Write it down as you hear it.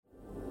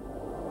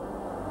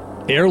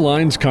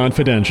Airlines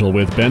Confidential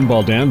with Ben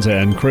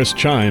Baldanza and Chris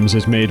Chimes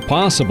is made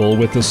possible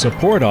with the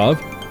support of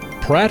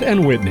Pratt &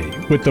 Whitney,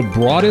 with the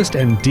broadest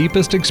and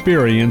deepest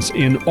experience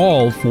in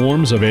all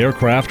forms of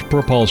aircraft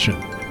propulsion.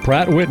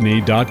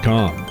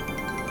 PrattWhitney.com.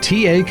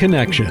 TA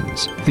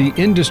Connections, the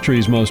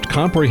industry's most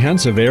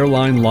comprehensive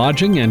airline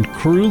lodging and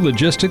crew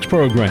logistics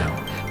program.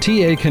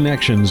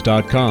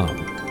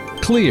 TAConnections.com.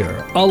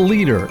 Clear, a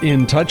leader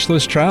in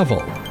touchless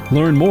travel.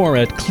 Learn more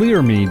at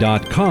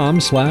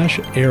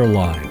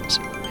clearme.com/airlines.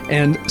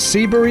 And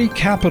Seabury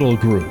Capital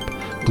Group,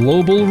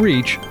 global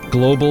reach,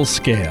 global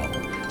scale.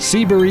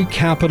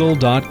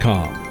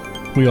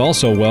 SeaburyCapital.com. We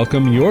also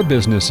welcome your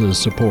business's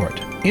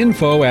support.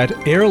 Info at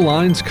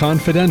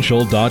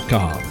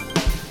airlinesconfidential.com.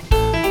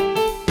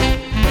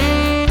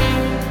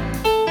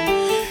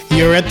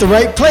 You're at the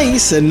right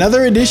place.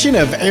 Another edition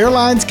of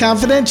Airlines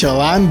Confidential.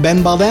 I'm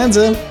Ben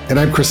Baldanza. And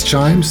I'm Chris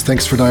Chimes.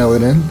 Thanks for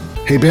dialing in.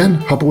 Hey, Ben,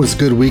 hope it was a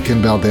good week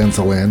in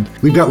Baldanza land.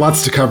 We've got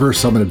lots to cover,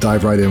 so I'm going to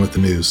dive right in with the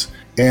news.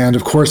 And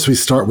of course, we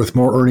start with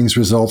more earnings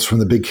results from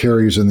the big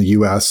carriers in the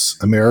U.S.,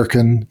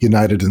 American,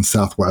 United, and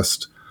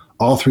Southwest,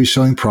 all three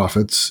showing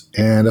profits,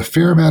 and a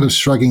fair amount of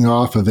shrugging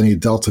off of any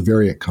Delta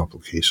variant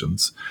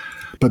complications.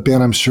 But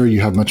Ben, I'm sure you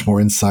have much more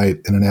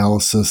insight and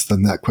analysis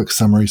than that quick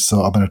summary,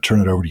 so I'm going to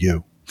turn it over to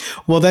you.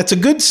 Well, that's a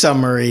good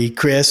summary,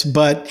 Chris,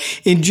 but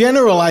in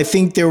general, I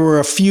think there were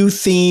a few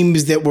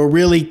themes that were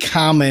really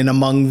common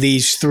among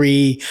these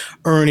three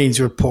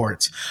earnings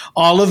reports.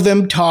 All of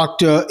them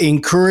talked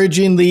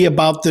encouragingly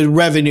about the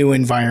revenue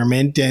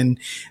environment and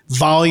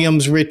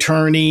volumes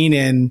returning,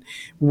 and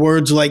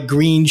words like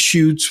green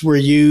shoots were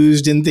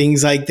used and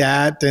things like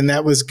that, and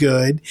that was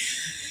good.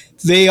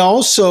 They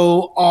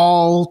also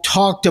all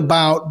talked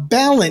about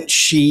balance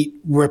sheet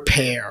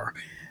repair.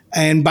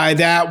 And by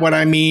that, what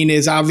I mean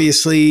is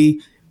obviously,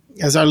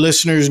 as our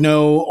listeners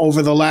know,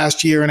 over the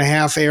last year and a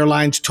half,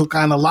 airlines took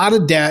on a lot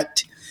of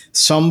debt,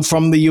 some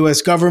from the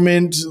U.S.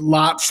 government, a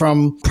lot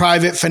from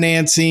private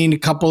financing, a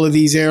couple of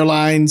these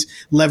airlines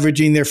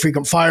leveraging their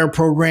frequent flyer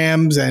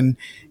programs and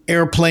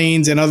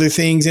airplanes and other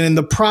things. And in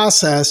the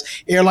process,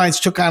 airlines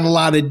took on a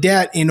lot of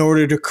debt in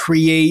order to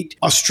create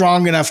a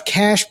strong enough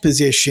cash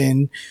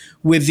position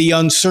with the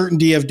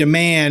uncertainty of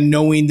demand,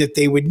 knowing that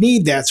they would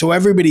need that. So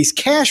everybody's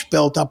cash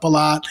built up a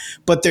lot,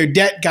 but their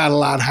debt got a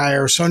lot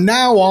higher. So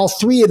now all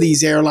three of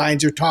these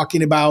airlines are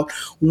talking about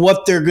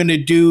what they're going to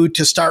do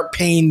to start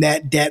paying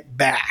that debt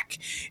back.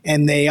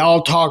 And they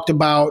all talked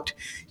about,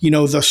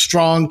 the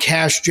strong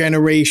cash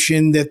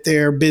generation that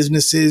their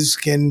businesses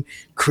can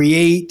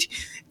create,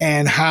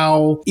 and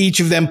how each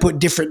of them put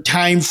different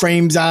time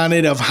frames on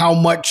it of how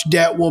much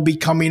debt will be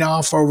coming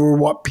off over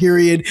what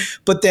period.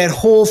 But that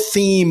whole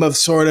theme of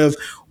sort of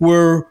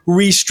we're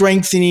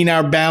re-strengthening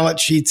our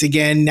balance sheets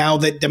again now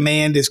that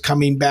demand is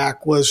coming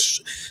back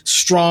was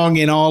strong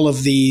in all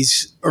of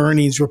these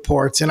earnings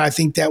reports. And I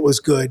think that was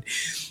good.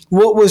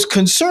 What was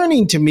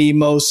concerning to me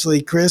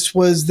mostly, Chris,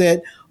 was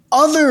that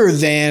other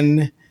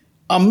than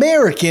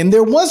American,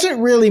 there wasn't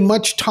really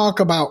much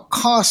talk about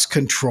cost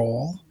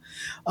control.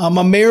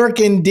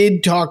 American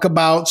did talk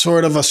about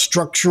sort of a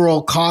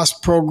structural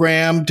cost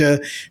program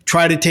to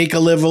try to take a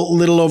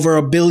little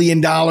over $1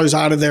 billion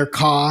out of their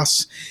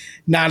costs.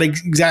 Not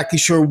exactly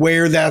sure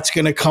where that's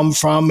going to come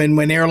from. And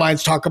when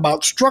airlines talk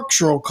about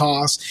structural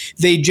costs,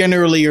 they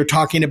generally are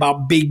talking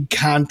about big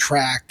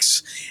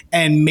contracts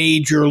and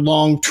major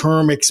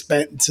long-term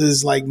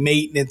expenses like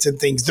maintenance and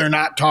things. They're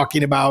not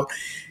talking about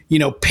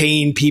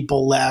paying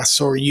people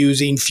less or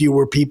using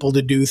fewer people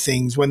to do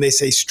things when they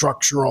say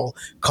structural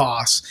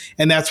costs.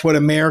 And that's what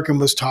American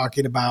was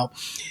talking about.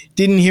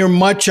 Didn't hear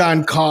much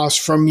on costs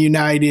from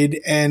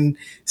United and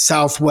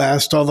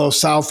Southwest, although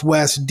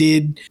Southwest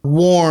did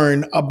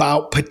warn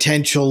about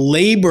potential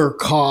labor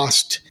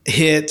cost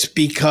hits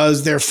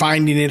because they're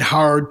finding it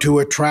hard to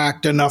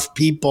attract enough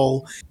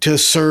people to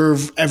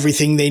serve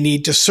everything they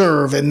need to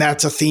serve. And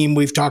that's a theme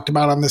we've talked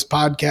about on this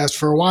podcast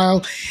for a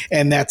while.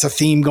 And that's a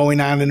theme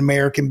going on in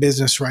American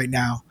business right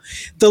now.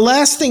 The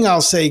last thing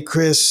I'll say,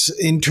 Chris,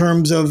 in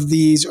terms of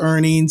these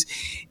earnings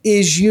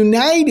is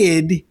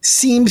United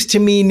seems to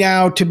me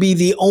now to be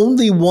the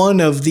only one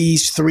of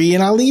these three,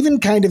 and I'll even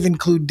kind of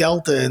include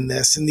Delta in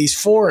this, in these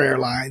four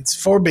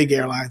big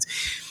airlines,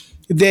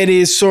 that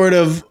is sort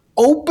of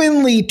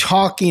openly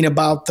talking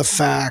about the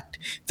fact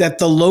that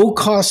the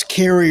low-cost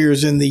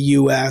carriers in the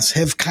U.S.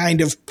 have kind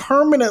of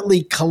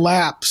permanently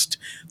collapsed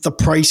the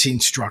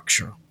pricing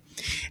structure.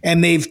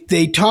 And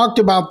they talked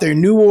about their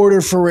new order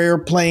for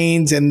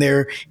airplanes, and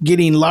they're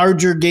getting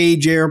larger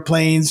gauge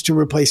airplanes to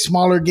replace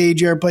smaller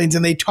gauge airplanes.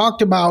 And they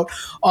talked about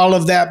all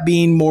of that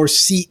being more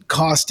seat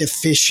cost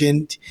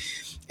efficient.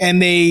 And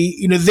they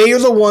are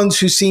the ones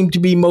who seem to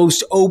be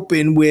most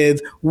open with,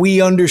 we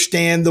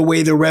understand the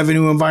way the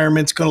revenue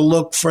environment's going to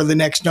look for the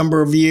next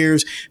number of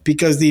years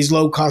because these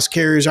low-cost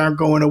carriers aren't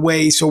going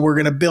away. So we're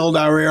going to build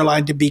our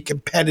airline to be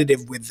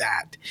competitive with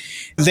that.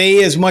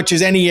 They, as much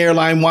as any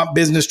airline, want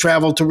business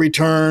travel to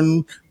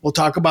return, We'll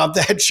talk about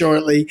that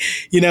shortly,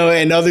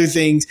 and other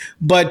things.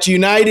 But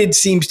United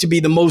seems to be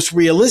the most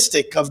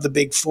realistic of the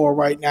big four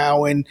right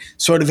now, and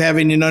sort of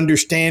having an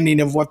understanding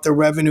of what the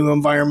revenue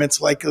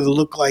environment's likely to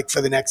look like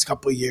for the next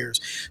couple of years.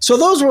 So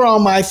those were all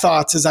my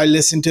thoughts as I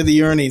listened to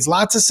the earnings.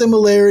 Lots of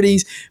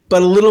similarities,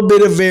 but a little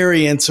bit of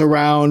variance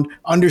around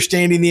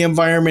understanding the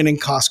environment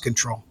and cost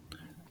control.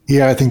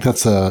 Yeah, I think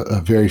that's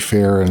a very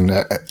fair and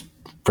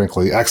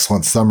frankly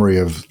excellent summary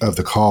of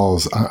the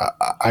calls.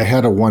 I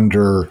had to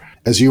wonder,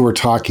 as you were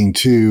talking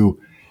too,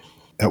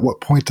 at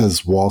what point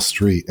does Wall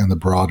Street and the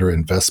broader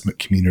investment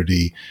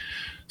community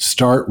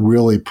start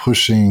really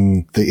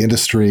pushing the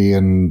industry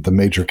and the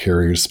major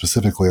carriers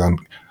specifically on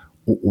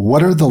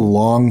what are the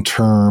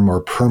long-term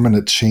or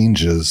permanent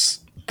changes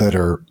that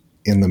are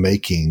in the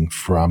making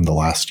from the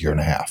last year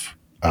and a half?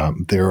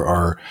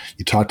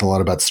 You talked a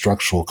lot about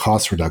structural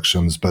cost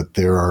reductions, but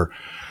there are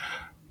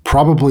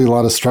probably a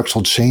lot of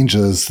structural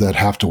changes that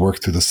have to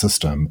work through the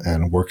system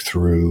and work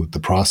through the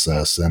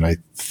process. And I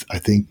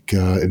think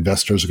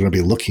investors are going to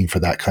be looking for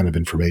that kind of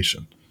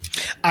information.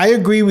 I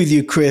agree with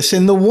you, Chris.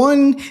 And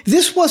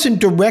this wasn't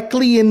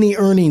directly in the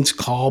earnings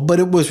call, but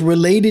it was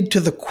related to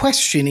the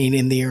questioning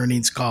in the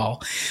earnings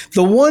call.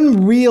 The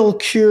one real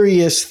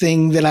curious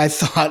thing that I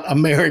thought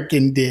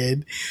American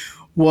did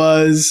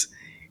was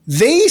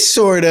they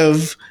sort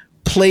of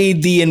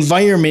played the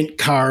environment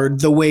card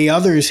the way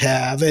others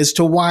have as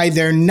to why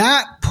they're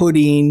not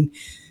putting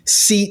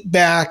seat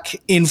back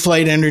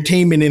in-flight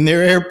entertainment in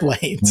their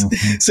airplanes.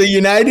 Mm-hmm. So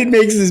United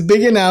makes this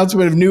big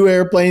announcement of new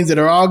airplanes that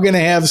are all going to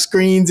have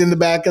screens in the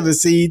back of the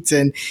seats.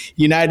 And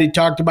United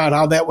talked about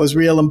how that was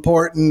real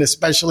important,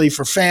 especially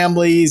for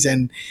families,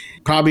 and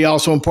probably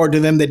also important to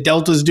them that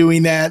Delta's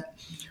doing that.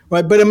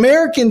 Right. But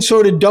Americans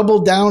sort of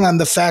doubled down on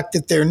the fact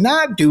that they're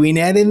not doing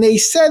that. And they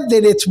said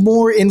that it's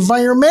more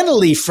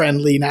environmentally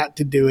friendly not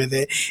to do with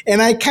it.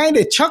 And I kind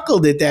of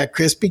chuckled at that,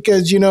 Chris,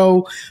 because,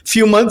 a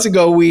few months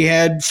ago, we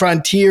had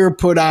Frontier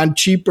put on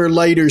cheaper,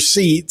 lighter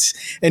seats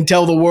and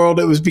tell the world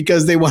it was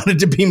because they wanted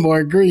to be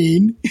more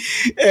green.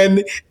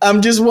 And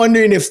I'm just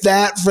wondering if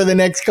that for the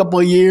next couple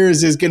of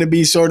years is going to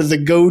be sort of the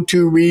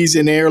go-to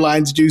reason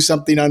airlines do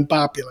something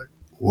unpopular.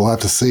 We'll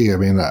have to see. I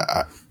mean,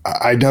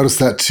 I noticed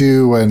that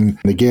too. And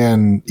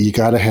again, you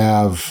got to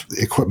have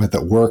equipment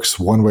that works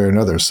one way or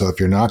another. So if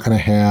you're not going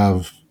to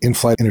have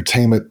in-flight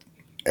entertainment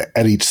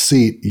at each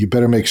seat, you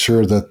better make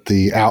sure that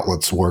the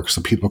outlets work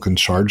so people can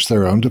charge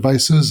their own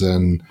devices.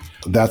 And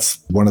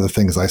that's one of the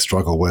things I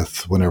struggle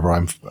with whenever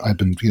I've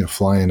been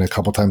flying a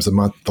couple times a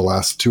month the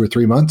last 2 or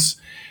 3 months.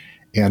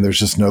 And there's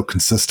just no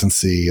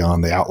consistency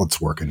on the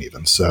outlets working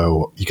even.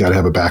 So you got to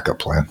have a backup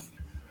plan.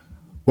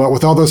 Well,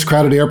 with all those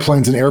crowded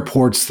airplanes and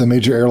airports the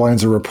major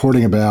airlines are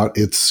reporting about,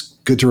 it's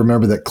good to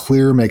remember that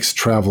Clear makes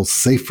travel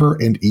safer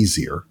and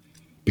easier.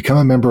 Become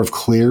a member of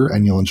Clear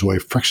and you'll enjoy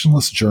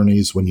frictionless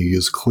journeys when you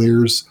use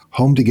Clear's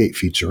Home to Gate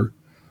feature,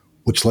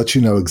 which lets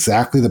you know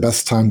exactly the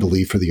best time to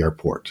leave for the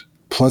airport.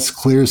 Plus,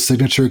 Clear's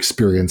signature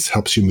experience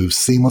helps you move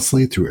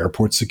seamlessly through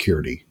airport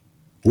security.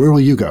 Where will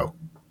you go?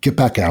 Get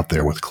back out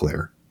there with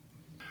Clear.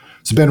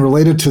 So, Ben,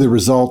 related to the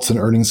results and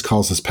earnings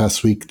calls this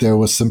past week, there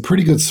was some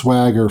pretty good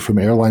swagger from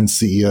airline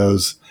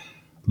CEOs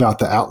about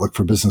the outlook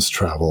for business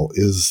travel.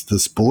 Is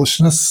this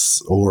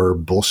bullishness or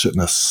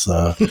bullshitness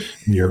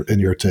in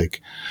your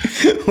take?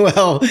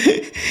 Well,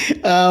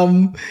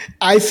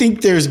 I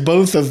think there's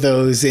both of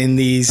those in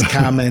these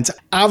comments.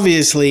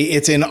 Obviously,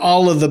 it's in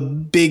all of the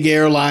big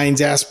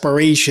airlines'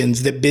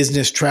 aspirations that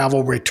business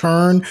travel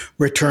return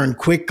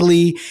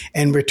quickly,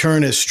 and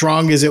return as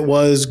strong as it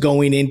was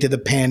going into the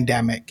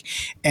pandemic.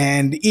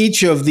 And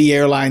each of the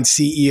airline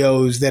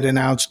CEOs that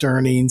announced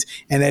earnings,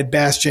 and Ed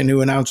Bastian,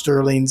 who announced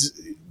earnings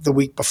the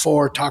week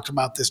before, talked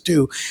about this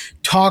too,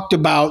 talked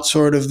about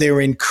sort of their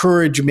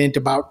encouragement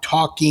about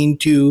talking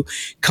to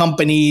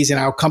companies and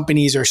how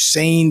companies are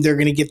saying they're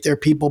going to get their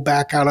people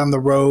back out on the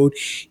road.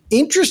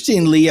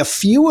 Interestingly, a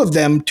few of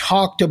them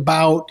talked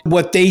about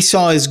what they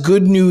saw as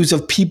good news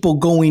of people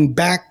going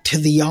back to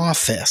the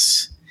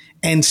office,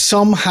 and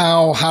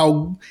somehow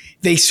how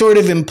they sort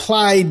of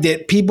implied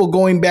that people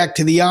going back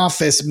to the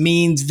office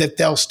means that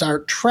they'll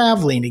start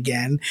traveling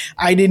again.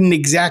 I didn't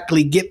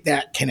exactly get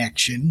that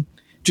connection.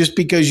 Just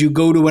because you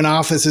go to an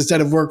office instead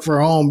of work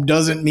from home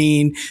doesn't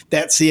mean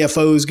that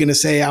CFO is going to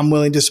say, I'm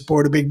willing to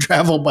support a big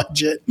travel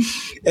budget.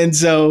 And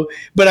so,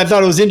 but I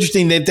thought it was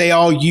interesting that they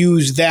all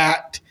use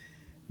that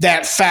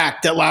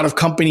fact that a lot of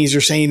companies are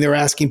saying they're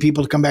asking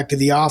people to come back to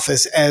the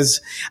office as,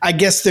 I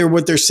guess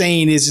what they're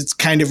saying is it's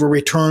kind of a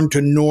return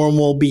to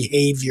normal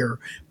behavior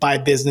by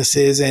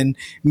businesses. And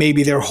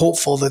maybe they're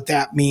hopeful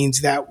that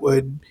means that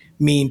would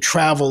mean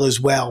travel as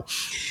well.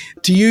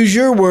 To use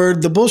your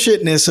word, the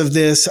bullshitness of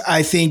this,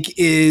 I think,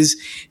 is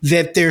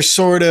that they're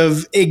sort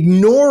of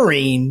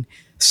ignoring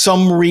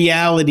some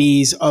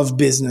realities of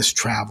business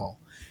travel.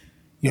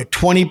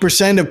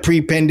 20% of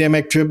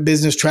pre-pandemic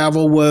business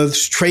travel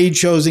was trade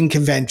shows and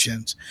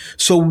conventions.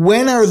 So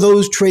when are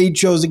those trade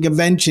shows and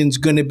conventions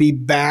going to be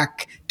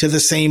back to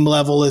the same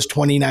level as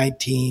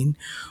 2019?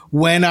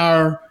 When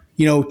are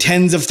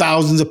tens of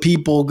thousands of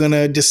people going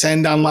to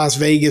descend on Las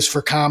Vegas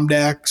for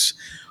Comdex,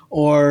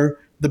 or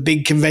the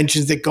big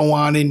conventions that go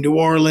on in New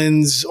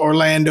Orleans,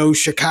 Orlando,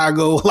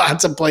 Chicago,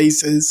 lots of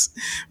places,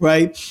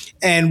 right?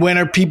 And when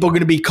are people going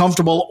to be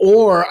comfortable,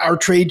 or are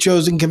trade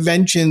shows and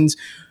conventions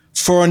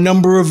for a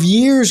number of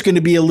years going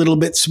to be a little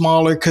bit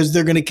smaller because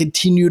they're going to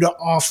continue to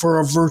offer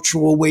a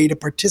virtual way to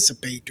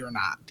participate or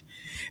not?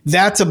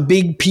 That's a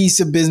big piece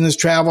of business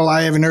travel.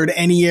 I haven't heard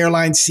any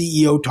airline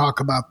CEO talk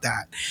about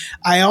that.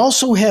 I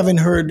also haven't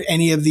heard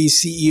any of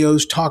these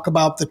CEOs talk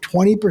about the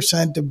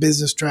 20% of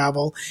business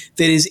travel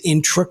that is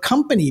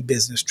intra-company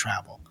business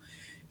travel.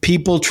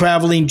 People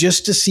traveling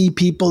just to see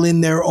people in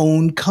their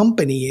own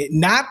company,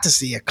 not to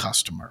see a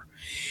customer.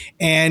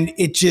 And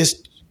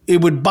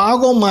it would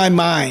boggle my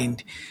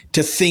mind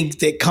to think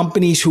that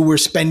companies who were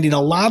spending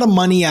a lot of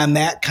money on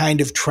that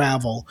kind of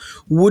travel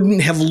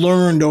wouldn't have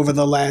learned over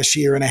the last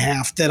year and a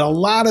half that a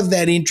lot of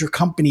that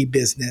intercompany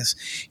business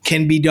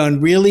can be done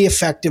really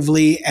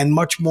effectively and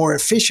much more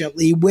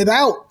efficiently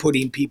without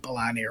putting people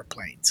on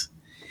airplanes.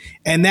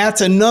 And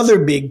that's another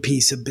big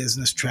piece of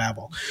business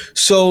travel.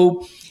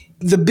 So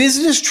the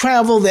business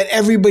travel that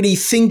everybody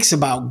thinks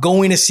about,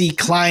 going to see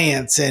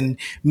clients and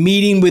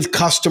meeting with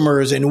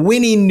customers and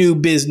winning new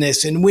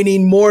business and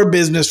winning more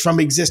business from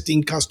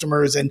existing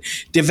customers and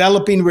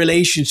developing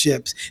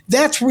relationships,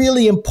 that's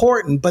really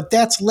important, but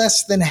that's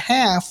less than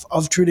half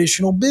of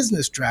traditional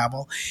business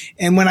travel.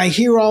 And when I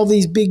hear all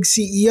these big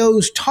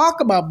CEOs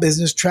talk about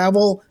business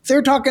travel,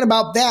 they're talking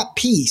about that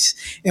piece.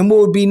 And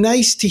what would be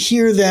nice to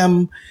hear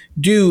them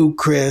do,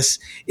 Chris,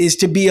 is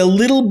to be a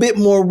little bit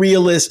more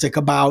realistic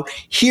about,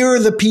 here are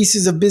the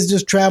pieces of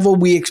business travel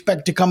we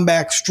expect to come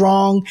back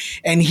strong,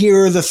 and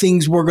here are the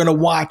things we're going to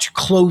watch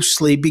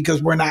closely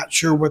because we're not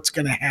sure what's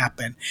going to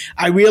happen.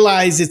 I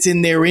realize it's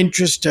in their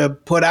interest to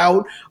put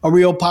out a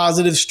real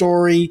positive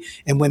story,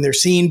 and when they're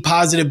seeing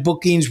positive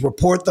bookings,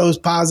 report those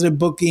positive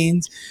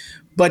bookings.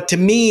 But to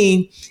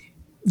me,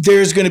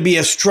 there's going to be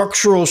a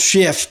structural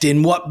shift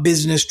in what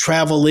business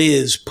travel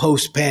is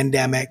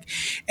post-pandemic.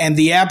 And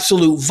the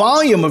absolute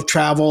volume of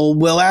travel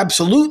will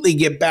absolutely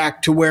get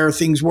back to where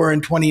things were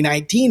in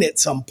 2019 at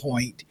some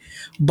point.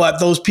 But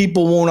those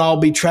people won't all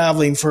be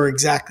traveling for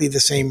exactly the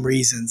same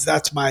reasons.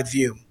 That's my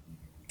view.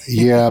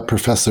 Yeah,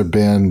 Professor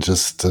Ben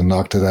just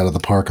knocked it out of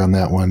the park on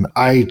that one.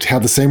 I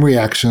had the same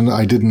reaction.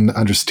 I didn't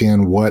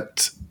understand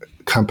what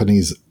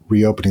companies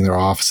reopening their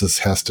offices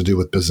has to do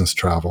with business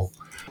travel.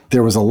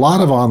 There was a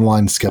lot of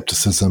online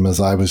skepticism as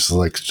I was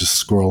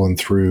just scrolling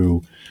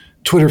through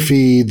Twitter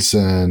feeds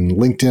and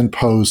LinkedIn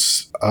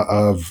posts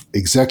of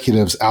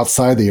executives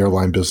outside the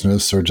airline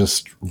business, or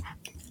just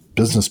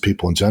business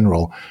people in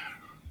general,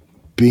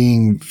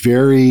 being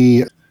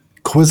very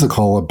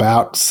quizzical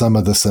about some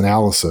of this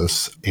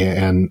analysis,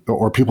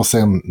 or people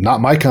saying, not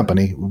my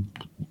company,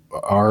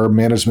 our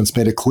management's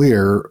made it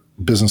clear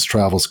business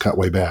travel's cut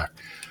way back.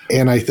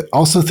 And I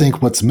also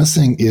think what's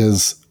missing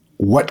is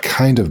what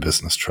kind of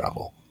business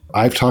travel.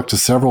 I've talked to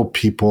several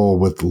people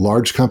with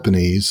large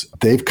companies.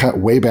 They've cut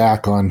way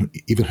back on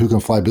even who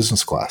can fly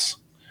business class.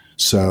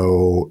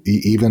 So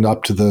even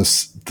up to the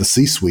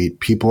C-suite,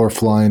 people are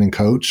flying in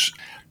coach.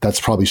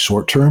 That's probably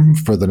short term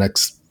for the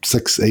next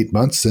 6-8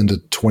 months into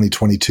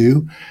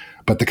 2022.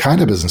 But the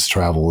kind of business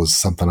travel is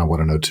something I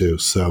want to know too.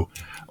 So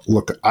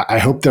look, I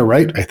hope they're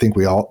right. I think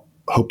we all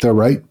hope they're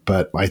right.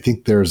 But I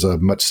think there's a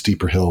much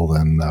steeper hill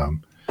than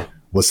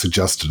was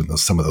suggested in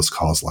some of those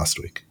calls last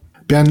week.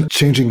 Ben,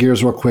 changing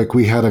gears real quick,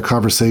 we had a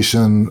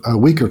conversation a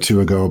week or two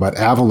ago about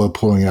Avalo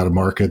pulling out of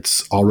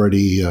markets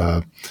already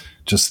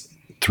just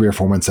 3 or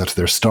 4 months after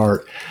their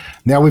start.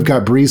 Now we've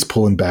got Breeze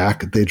pulling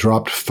back. They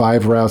dropped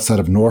 5 routes out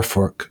of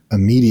Norfolk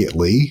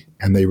immediately,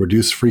 and they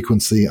reduced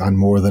frequency on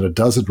more than a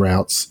dozen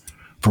routes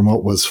from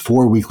what was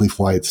 4 weekly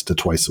flights to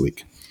twice a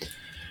week.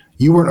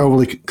 You weren't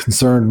overly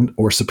concerned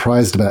or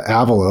surprised about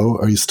Avalo.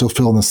 Are you still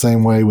feeling the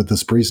same way with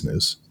this Breeze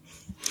news?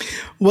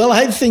 Well,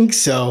 I think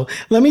so.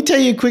 Let me tell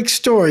you a quick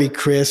story,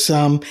 Chris.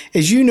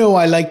 As you know,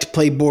 I like to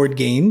play board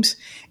games.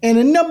 And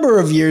a number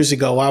of years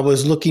ago, I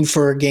was looking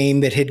for a game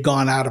that had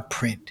gone out of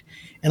print.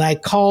 And I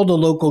called a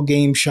local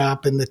game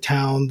shop in the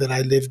town that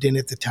I lived in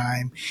at the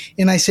time.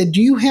 And I said,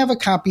 do you have a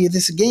copy of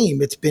this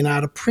game? It's been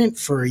out of print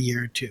for a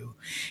year or two.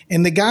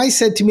 And the guy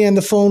said to me on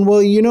the phone,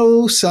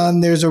 well,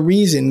 son, there's a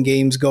reason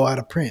games go out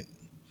of print.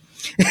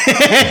 and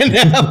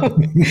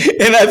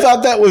I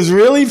thought that was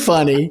really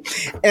funny.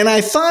 And I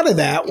thought of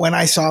that when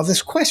I saw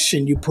this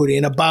question you put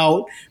in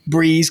about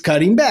Breeze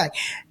cutting back.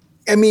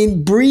 I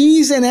mean,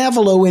 Breeze and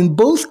Avalo in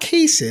both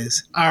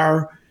cases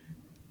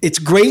it's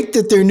great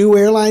that they're new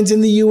airlines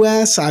in the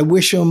U.S. I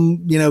wish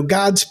them,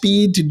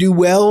 Godspeed to do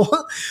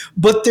well.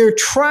 But they're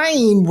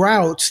trying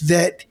routes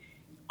that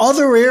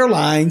other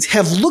airlines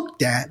have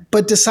looked at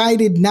but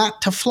decided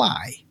not to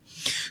fly.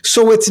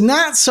 So it's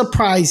not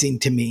surprising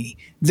to me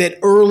that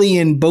early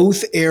in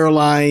both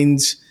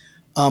airlines'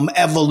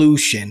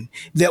 evolution,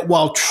 that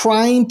while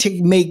trying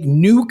to make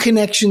new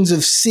connections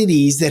of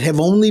cities that have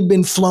only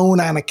been flown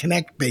on a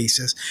connect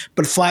basis,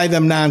 but fly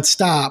them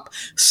nonstop,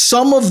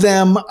 some of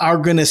them are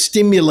going to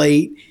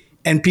stimulate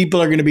and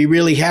people are going to be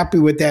really happy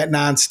with that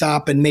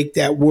nonstop and make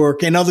that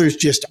work, and others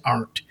just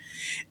aren't.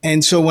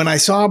 And so when I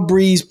saw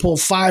Breeze pull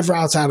 5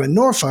 routes out of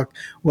Norfolk,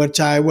 what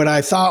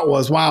I thought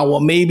was, wow, well,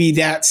 maybe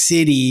that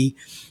city,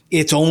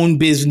 its own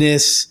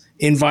business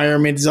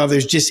environment as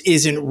others, just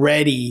isn't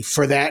ready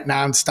for that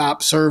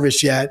nonstop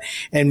service yet.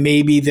 And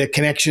maybe the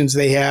connections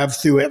they have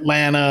through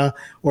Atlanta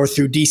or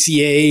through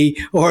DCA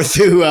or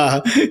through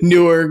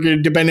Newark,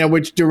 depending on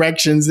which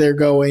directions they're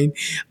going,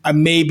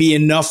 may be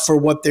enough for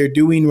what they're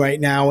doing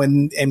right now.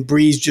 And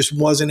Breeze just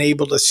wasn't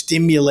able to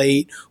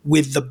stimulate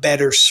with the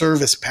better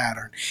service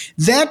pattern.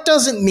 That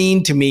doesn't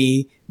mean to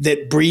me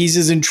that Breeze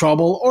is in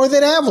trouble or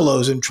that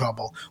Avallo's in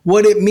trouble.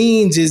 What it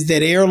means is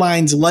that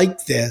airlines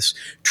like this,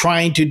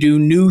 trying to do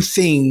new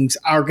things,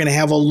 are going to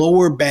have a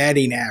lower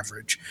batting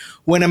average.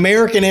 When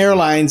American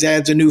Airlines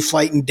adds a new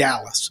flight in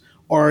Dallas,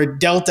 or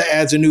Delta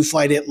adds a new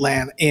flight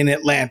in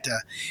Atlanta,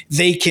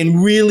 they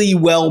can really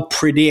well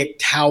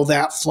predict how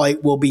that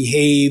flight will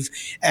behave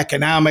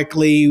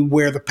economically,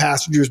 where the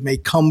passengers may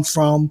come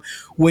from.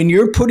 When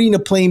you're putting a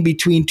plane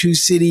between two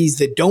cities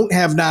that don't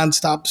have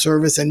nonstop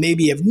service and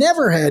maybe have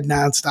never had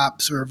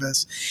nonstop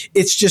service,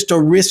 it's just a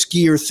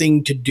riskier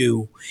thing to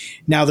do.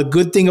 Now, the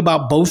good thing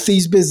about both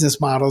these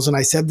business models, and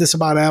I said this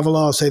about Avallo,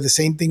 I'll say the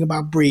same thing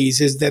about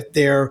Breeze, is that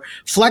they're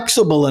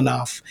flexible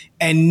enough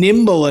and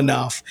nimble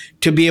enough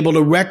to be able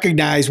to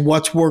recognize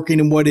what's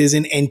working and what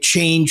isn't, and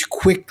change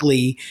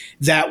quickly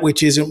that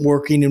which isn't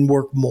working and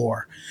work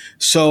more.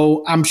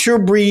 So I'm sure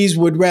Breeze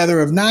would rather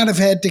have not have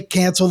had to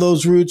cancel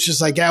those routes,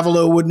 just like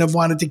Avallo wouldn't have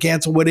wanted to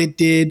cancel what it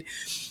did.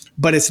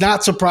 But it's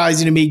not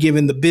surprising to me,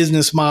 given the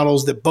business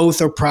models that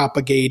both are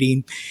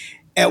propagating.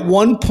 At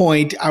one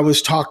point, I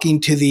was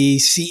talking to the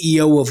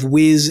CEO of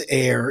Wizz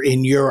Air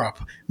in Europe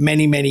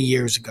many, many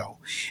years ago.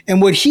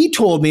 And what he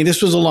told me,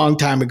 this was a long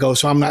time ago,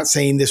 so I'm not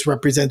saying this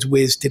represents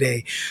Wizz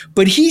today,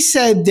 but he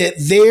said that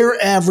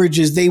their average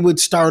is they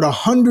would start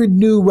 100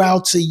 new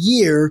routes a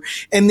year,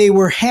 and they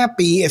were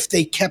happy if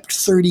they kept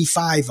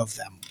 35 of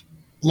them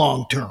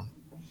long term.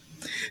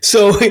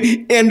 So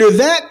under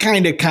that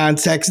kind of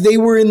context, they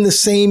were in the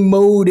same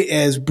mode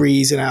as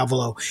Breeze and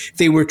Avallo.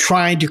 They were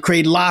trying to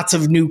create lots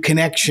of new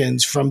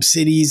connections from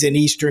cities in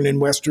Eastern and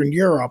Western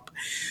Europe.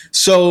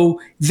 So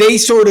they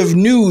sort of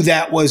knew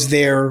that was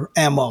their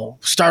MO.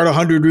 Start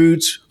 100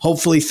 routes,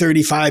 hopefully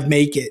 35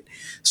 make it.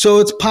 So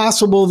it's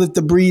possible that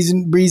the Breeze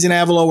and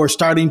Avallo are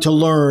starting to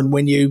learn,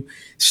 when you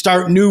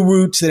start new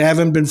routes that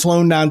haven't been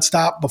flown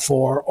nonstop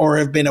before or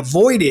have been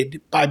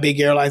avoided by big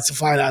airlines to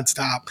fly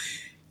nonstop,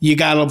 you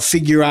got to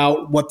figure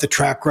out what the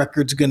track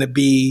record's going to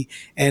be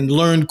and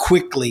learn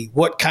quickly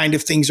what kind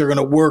of things are going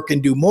to work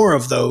and do more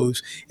of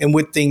those, and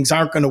what things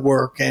aren't going to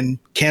work, and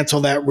cancel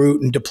that route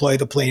and deploy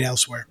the plane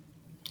elsewhere.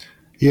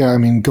 Yeah, I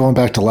mean, going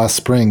back to last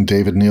spring,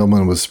 David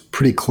Neeleman was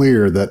pretty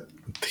clear that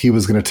he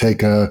was going to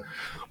take a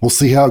we'll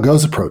see how it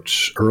goes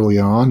approach early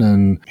on.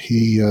 And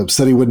he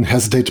said he wouldn't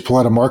hesitate to pull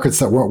out of markets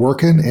that weren't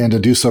working, and to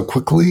do so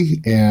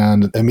quickly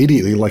and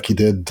immediately, like he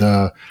did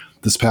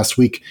this past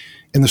week.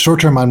 In the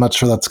short term, I'm not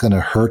sure that's going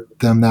to hurt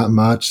them that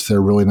much.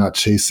 They're really not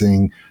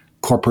chasing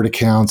corporate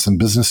accounts and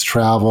business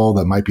travel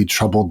that might be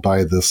troubled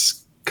by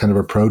this kind of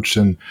approach.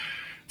 And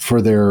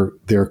for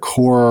their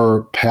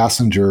core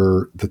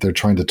passenger that they're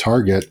trying to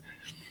target,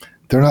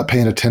 they're not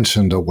paying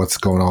attention to what's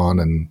going on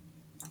in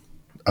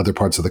other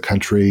parts of the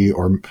country,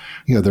 or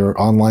they're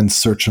online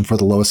searching for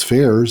the lowest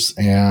fares,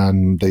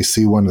 and they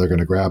see one, they're going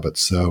to grab it.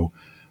 So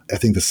I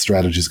think this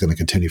strategy is going to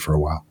continue for a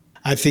while.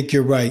 I think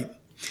you're right.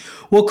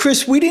 Well,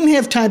 Chris, we didn't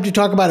have time to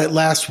talk about it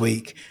last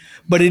week,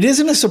 but it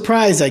isn't a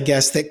surprise, I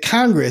guess, that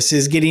Congress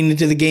is getting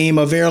into the game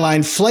of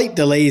airline flight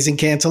delays and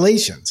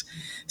cancellations.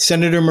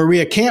 Senator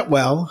Maria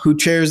Cantwell, who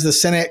chairs the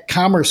Senate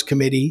Commerce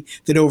Committee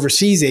that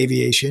oversees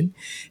aviation,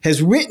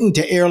 has written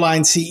to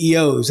airline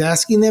CEOs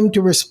asking them to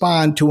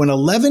respond to an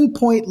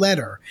 11-point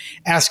letter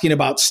asking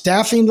about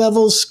staffing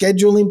levels,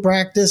 scheduling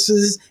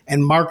practices,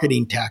 and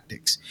marketing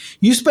tactics.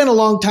 You spent a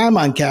long time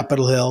on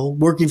Capitol Hill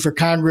working for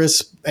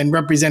Congress and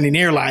representing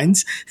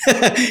airlines.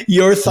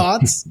 Your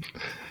thoughts?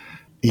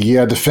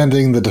 Yeah,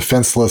 defending the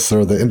defenseless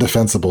or the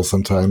indefensible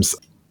sometimes.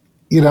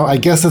 I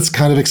guess it's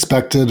kind of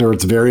expected, or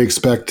it's very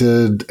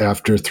expected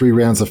after 3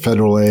 rounds of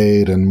federal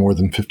aid and more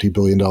than $50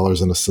 billion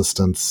in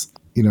assistance.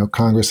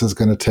 Congress is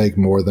going to take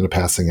more than a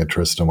passing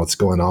interest in what's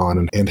going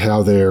on and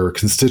how their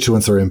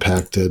constituents are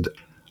impacted.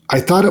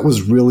 I thought it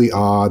was really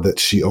odd that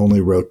she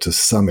only wrote to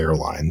some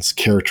airlines,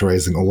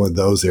 characterizing only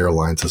those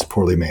airlines as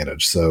poorly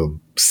managed. So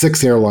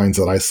 6 airlines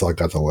that I saw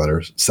got the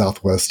letter: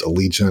 Southwest,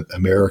 Allegiant,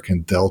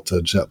 American, Delta,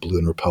 JetBlue,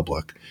 and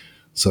Republic.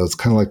 So it's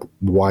kind of like,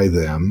 why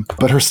them?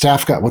 But her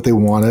staff got what they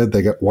wanted.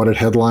 They wanted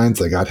headlines.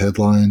 They got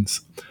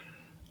headlines.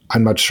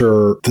 I'm not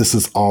sure this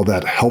is all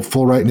that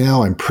helpful right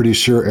now. I'm pretty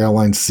sure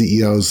airline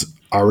CEOs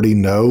already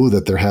know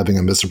that they're having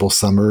a miserable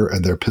summer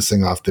and they're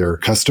pissing off their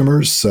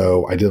customers.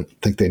 So I didn't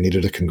think they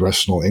needed a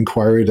congressional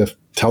inquiry to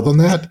tell them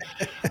that.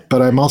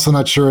 But I'm also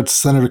not sure it's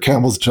Senator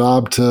Cantwell's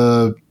job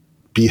to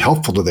be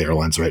helpful to the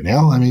airlines right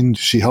now. I mean,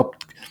 she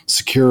helped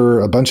secure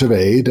a bunch of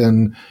aid,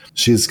 and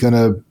she's going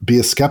to be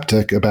a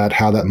skeptic about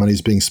how that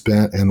money's being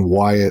spent and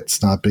why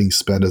it's not being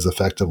spent as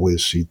effectively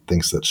as she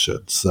thinks it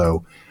should.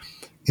 So,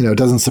 it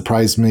doesn't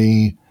surprise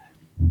me.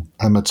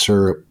 I'm not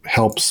sure it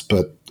helps,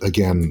 but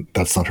again,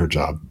 that's not her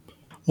job.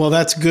 Well,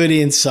 that's good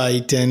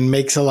insight and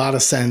makes a lot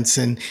of sense.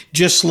 And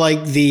just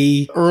like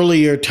the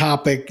earlier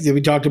topic that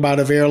we talked about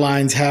of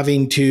airlines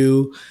having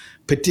to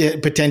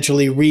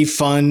potentially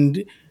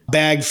refund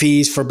bag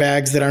fees for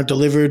bags that aren't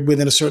delivered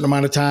within a certain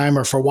amount of time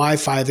or for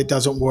Wi-Fi that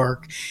doesn't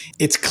work.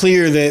 It's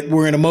clear that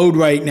we're in a mode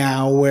right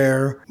now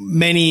where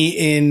many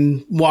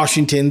in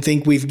Washington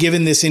think we've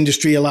given this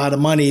industry a lot of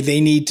money. They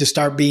need to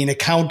start being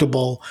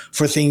accountable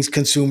for things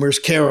consumers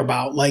care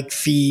about, like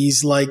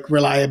fees, like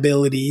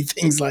reliability,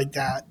 things like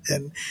that.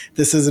 And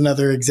this is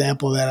another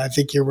example that I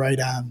think you're right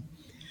on.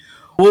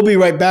 We'll be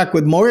right back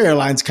with more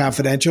Airlines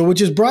Confidential,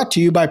 which is brought to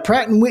you by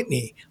Pratt &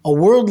 Whitney, a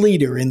world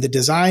leader in the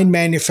design,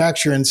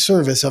 manufacture, and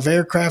service of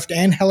aircraft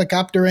and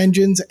helicopter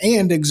engines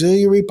and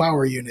auxiliary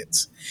power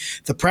units.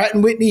 The Pratt &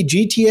 Whitney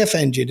GTF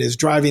engine is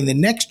driving the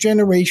next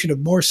generation of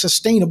more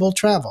sustainable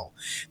travel.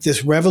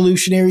 This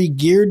revolutionary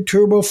geared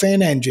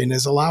turbofan engine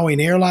is allowing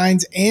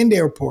airlines and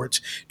airports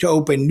to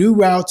open new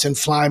routes and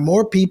fly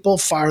more people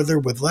farther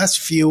with less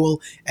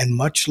fuel and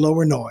much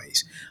lower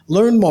noise.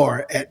 Learn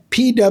more at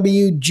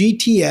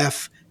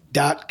pwgtf.com.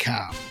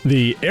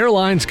 The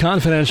Airlines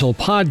Confidential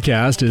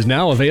podcast is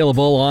now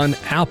available on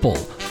Apple,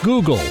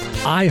 Google,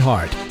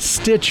 iHeart,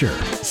 Stitcher,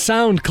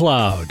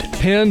 SoundCloud,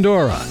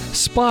 Pandora,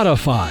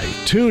 Spotify,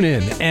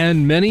 TuneIn,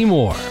 and many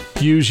more.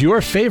 Use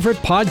your favorite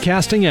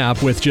podcasting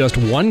app with just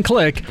one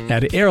click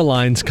at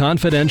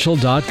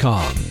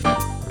airlinesconfidential.com.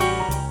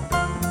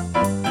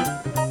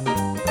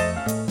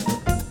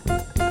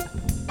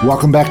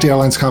 Welcome back to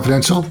Airlines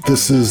Confidential.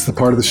 This is the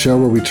part of the show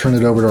where we turn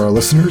it over to our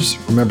listeners.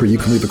 Remember, you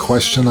can leave a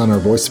question on our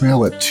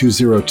voicemail at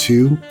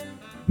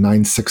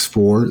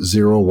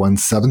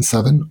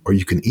 202-964-0177, or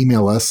you can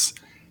email us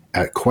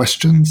at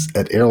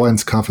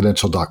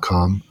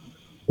questions@airlinesconfidential.com,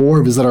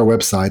 or visit our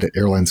website at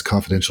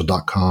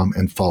airlinesconfidential.com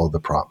and follow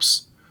the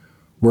prompts.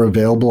 We're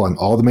available on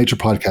all the major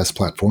podcast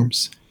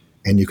platforms,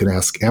 and you can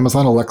ask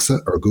Amazon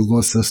Alexa or Google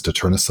Assist to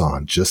turn us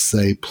on. Just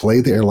say,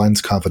 play the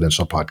Airlines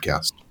Confidential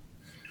podcast.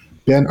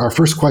 Ben, our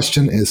first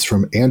question is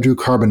from Andrew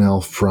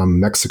Carbonell from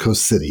Mexico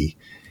City.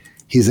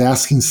 He's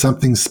asking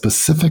something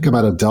specific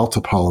about a Delta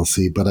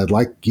policy, but I'd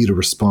like you to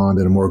respond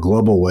in a more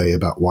global way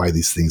about why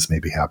these things may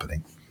be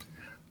happening.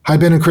 Hi,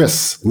 Ben and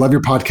Chris. Love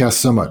your podcast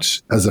so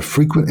much. As a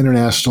frequent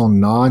international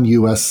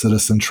non-U.S.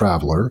 citizen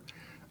traveler,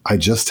 I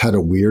just had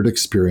a weird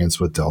experience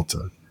with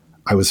Delta.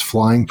 I was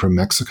flying from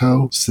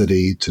Mexico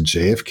City to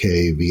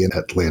JFK via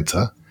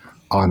Atlanta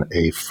on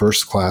a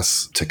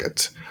first-class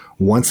ticket.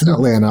 Once in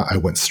Atlanta, I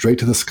went straight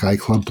to the Sky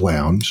Club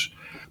lounge,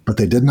 but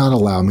they did not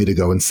allow me to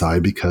go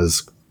inside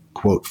because,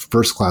 quote,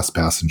 first-class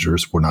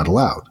passengers were not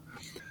allowed.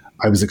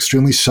 I was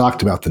extremely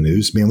shocked about the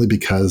news, mainly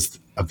because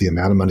of the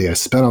amount of money I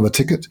spent on the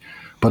ticket,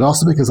 but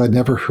also because I'd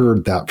never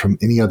heard that from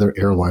any other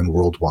airline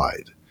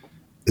worldwide.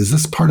 Is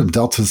this part of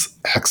Delta's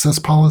access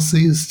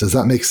policies? Does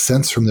that make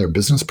sense from their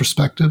business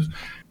perspective?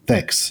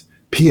 Thanks.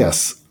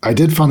 P.S. I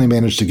did finally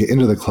manage to get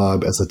into the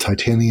club as a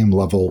titanium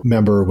level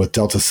member with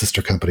Delta's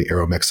sister company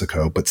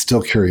Aeromexico, but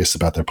still curious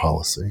about their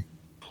policy.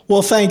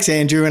 Well, thanks,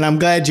 Andrew, and I'm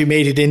glad you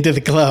made it into the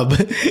club.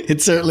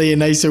 It's certainly a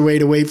nicer way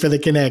to wait for the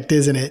connect,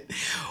 isn't it?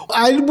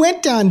 I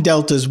went on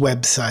Delta's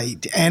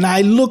website and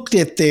I looked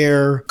at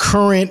their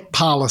current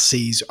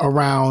policies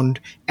around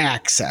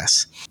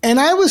access. And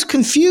I was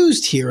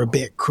confused here a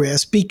bit,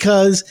 Chris,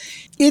 because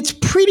it's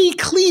pretty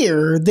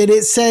clear that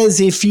it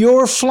says if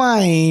you're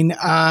flying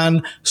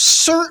on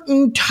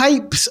certain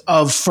types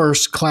of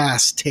first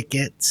class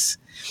tickets,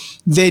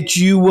 that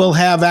you will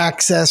have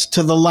access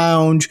to the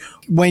lounge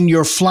when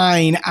you're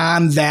flying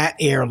on that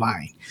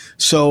airline.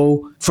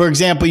 So, for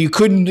example, you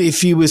couldn't,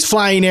 if you was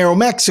flying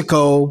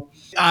Aeromexico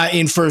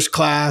in first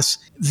class,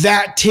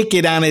 that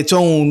ticket on its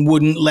own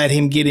wouldn't let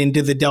him get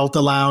into the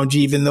Delta lounge,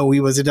 even though he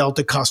was a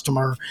Delta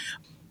customer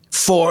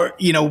for,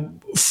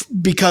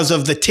 because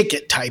of the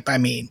ticket type. I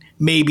mean,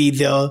 maybe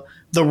the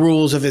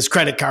rules of his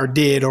credit card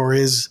did or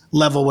his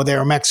level with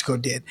Aeromexico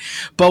did.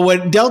 But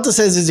what Delta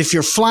says is if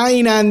you're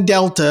flying on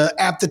Delta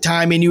at the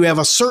time and you have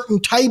a certain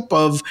type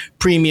of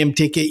premium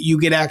ticket, you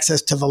get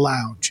access to the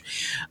lounge.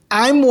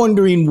 I'm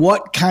wondering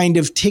what kind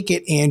of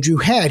ticket Andrew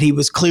had. He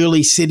was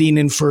clearly sitting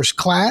in first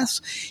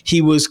class.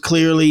 He was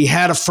clearly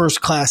had a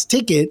first class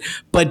ticket,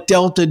 but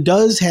Delta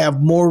does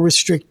have more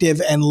restrictive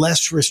and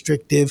less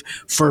restrictive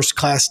first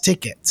class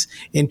tickets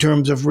in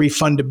terms of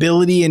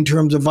refundability, in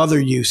terms of other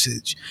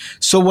usage.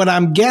 So what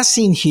I'm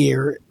guessing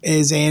here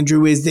is,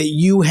 Andrew, is that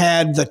you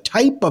had the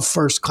type of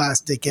first class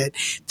ticket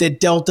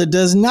that Delta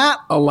does not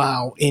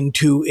allow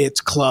into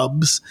its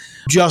clubs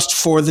just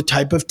for the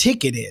type of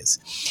ticket is.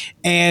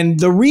 And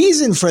the reason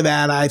reason for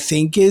that, I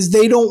think, is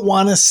they don't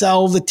want to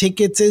sell the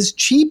tickets as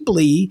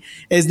cheaply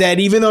as that.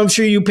 Even though I'm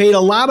sure you paid a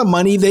lot of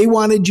money, they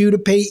wanted you to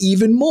pay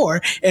even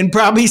more. And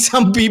probably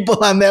some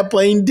people on that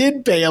plane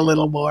did pay a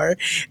little more,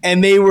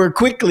 and they were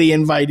quickly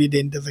invited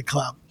into the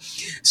club.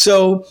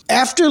 So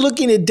after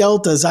looking at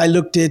Delta's, I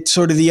looked at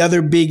sort of the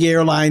other big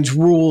airlines'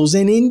 rules.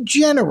 And in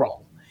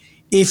general,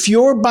 if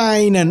you're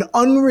buying an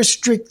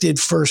unrestricted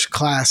first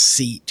class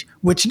seat,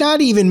 which not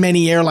even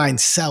many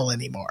airlines sell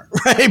anymore,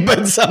 right?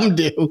 But some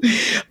do,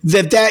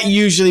 that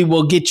usually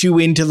will get you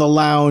into the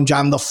lounge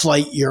on the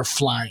flight you're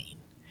flying.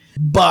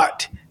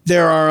 But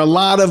there are a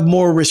lot of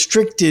more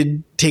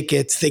restricted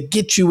tickets that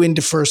get you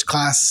into first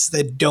class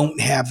that don't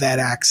have that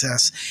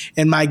access.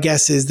 And my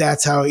guess is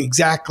that's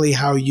exactly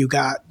how you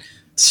got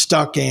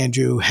stuck,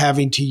 Andrew,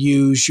 having to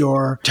use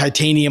your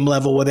titanium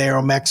level with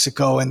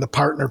Aeromexico and the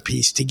partner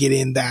piece to get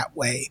in that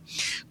way.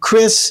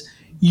 Chris,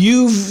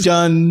 you've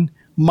done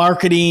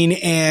marketing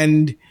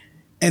and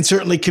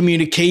certainly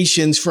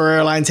communications for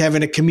airlines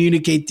having to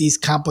communicate these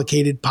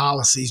complicated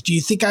policies. Do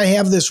you think I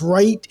have this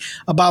right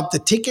about the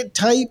ticket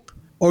type,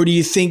 or do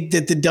you think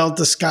that the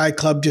Delta Sky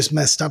Club just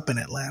messed up in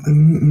Atlanta?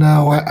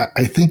 No,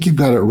 I think you've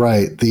got it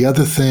right. The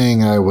other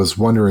thing I was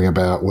wondering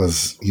about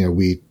was,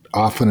 we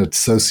often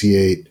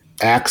associate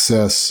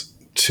access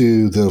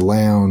to the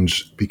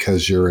lounge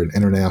because you're an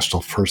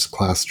international first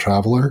class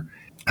traveler.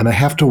 And I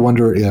have to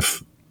wonder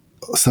if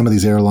some of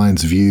these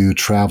airlines view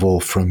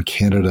travel from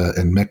Canada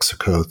and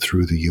Mexico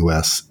through the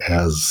U.S.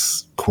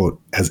 as,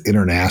 quote, as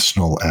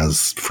international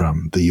as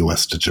from the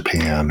U.S. to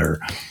Japan or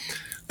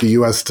the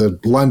U.S. to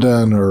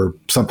London or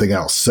something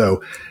else.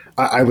 So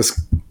I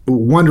was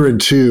wondering,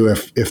 too,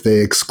 if they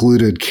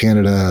excluded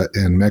Canada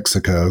and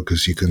Mexico,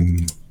 because you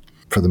can,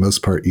 for the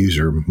most part, use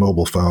your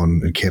mobile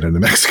phone in Canada and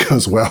Mexico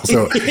as well.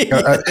 So,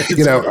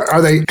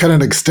 are they kind of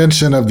an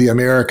extension of the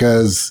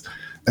Americas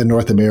and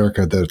North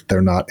America that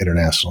they're not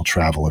international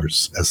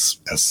travelers as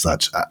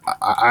such?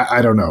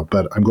 I don't know,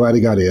 but I'm glad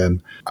he got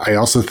in. I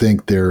also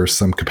think there are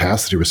some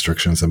capacity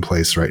restrictions in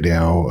place right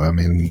now. I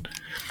mean,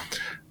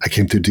 I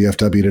came through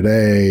DFW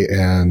today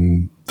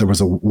and there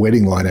was a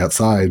waiting line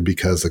outside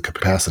because of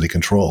capacity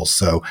controls.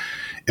 So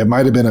it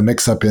might have been a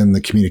mix-up in the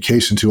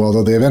communication too,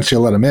 although they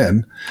eventually let him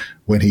in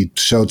when he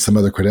showed some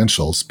other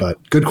credentials. But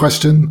good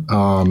question.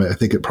 I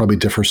think it probably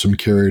differs from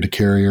carrier to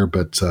carrier,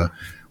 but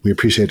we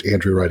appreciate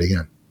Andrew writing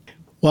in.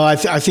 Well, I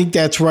think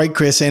that's right,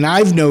 Chris. And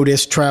I've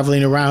noticed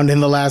traveling around in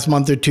the last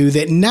month or two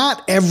that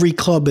not every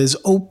club is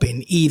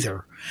open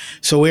either.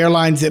 So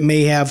airlines that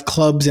may have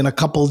clubs in a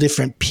couple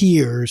different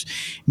piers,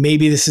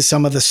 maybe this is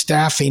some of the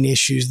staffing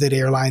issues that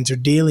airlines are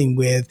dealing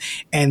with.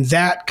 And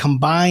that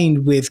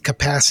combined with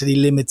capacity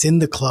limits in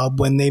the club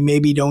when they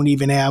maybe don't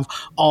even have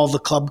all the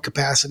club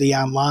capacity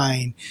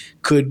online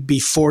could be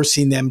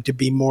forcing them to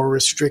be more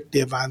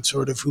restrictive on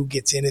sort of who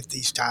gets in at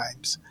these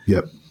times.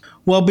 Yep.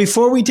 Well,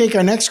 before we take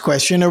our next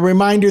question, a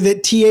reminder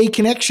that TA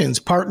Connections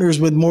partners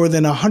with more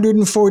than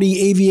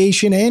 140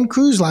 aviation and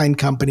cruise line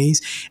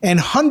companies and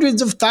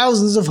hundreds of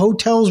thousands of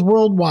hotels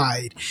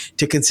worldwide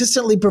to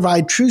consistently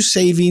provide true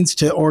savings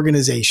to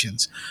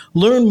organizations.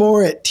 Learn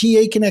more at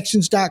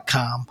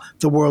taconnections.com,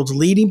 the world's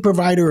leading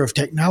provider of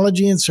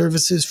technology and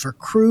services for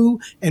crew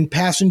and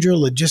passenger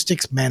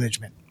logistics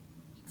management.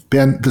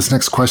 Ben, this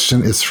next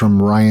question is from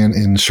Ryan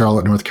in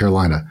Charlotte, North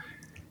Carolina.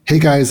 Hey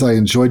guys, I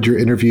enjoyed your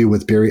interview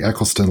with Barry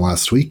Eccleston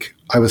last week.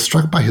 I was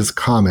struck by his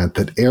comment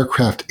that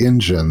aircraft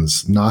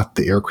engines, not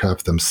the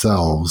aircraft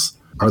themselves,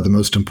 are the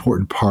most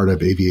important part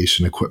of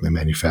aviation equipment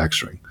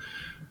manufacturing.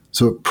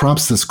 So it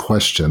prompts this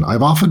question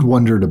I've often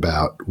wondered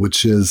about,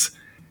 which is,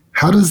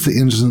 how does the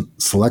engine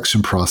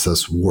selection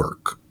process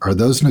work? Are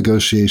those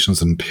negotiations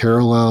in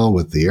parallel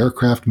with the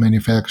aircraft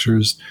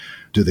manufacturers?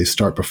 Do they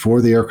start before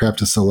the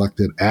aircraft is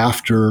selected,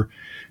 after?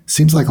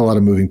 Seems like a lot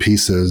of moving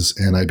pieces,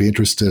 and I'd be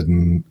interested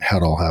in how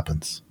it all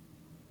happens.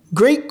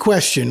 Great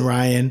question,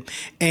 Ryan.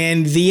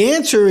 And the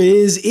answer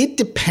is it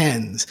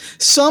depends.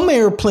 Some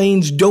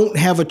airplanes don't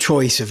have a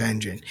choice of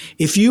engine.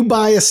 If you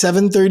buy a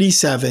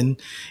 737,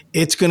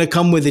 it's going to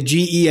come with a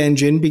GE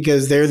engine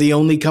because they're the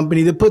only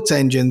company that puts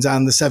engines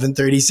on the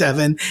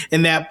 737,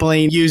 and that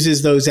plane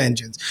uses those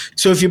engines.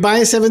 So if you buy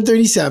a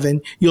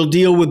 737, you'll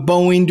deal with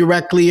Boeing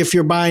directly if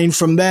you're buying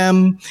from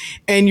them,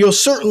 and you'll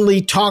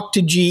certainly talk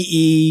to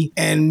GE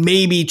and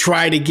maybe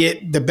try to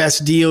get the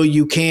best deal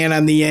you can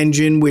on the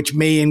engine, which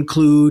may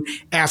include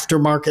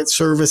aftermarket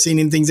servicing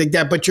and things like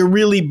that. But you're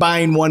really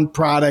buying one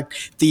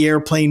product, the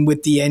airplane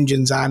with the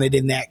engines on it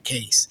in that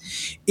case.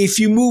 If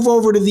you move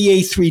over to the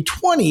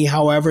A320,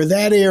 however,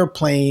 that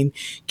airplane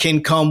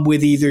can come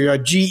with either a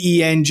GE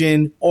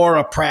engine or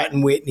a Pratt &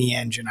 Whitney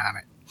engine on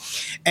it.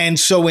 And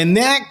so in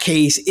that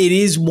case, it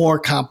is more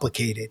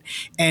complicated.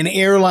 And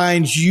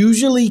airlines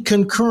usually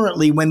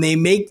concurrently, when they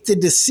make the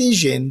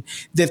decision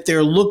that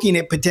they're looking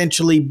at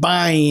potentially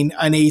buying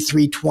an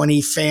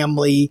A320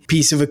 family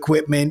piece of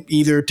equipment,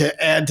 either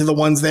to add to the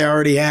ones they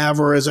already have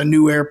or as a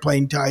new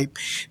airplane type,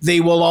 they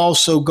will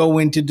also go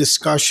into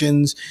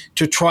discussions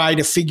to try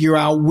to figure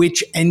out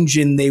which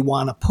engine they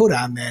want to put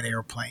on that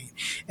airplane.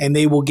 And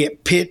they will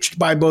get pitched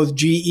by both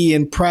GE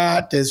and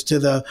Pratt as to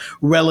the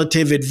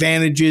relative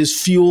advantages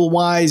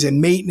fuel-wise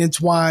and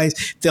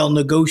maintenance-wise. They'll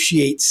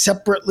negotiate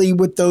separately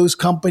with those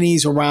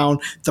companies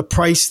around the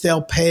price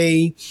they'll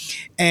pay.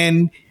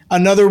 And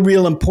another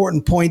real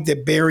important point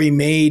that Barry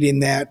made in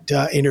that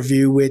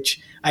interview,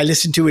 which I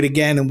listened to it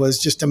again and was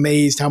just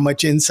amazed how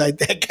much insight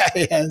that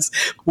guy has,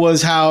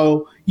 was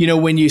how,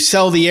 when you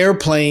sell the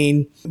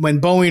airplane, when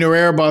Boeing or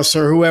Airbus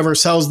or whoever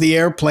sells the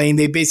airplane,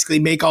 they basically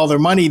make all their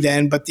money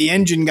then, but the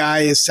engine guy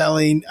is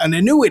selling an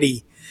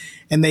annuity.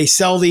 And they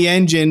sell the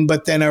engine,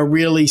 but then are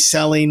really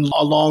selling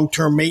a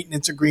long-term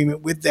maintenance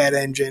agreement with that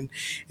engine.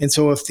 And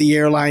so if the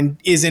airline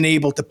isn't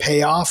able to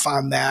pay off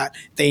on that,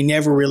 they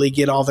never really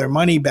get all their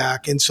money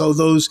back. And so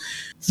those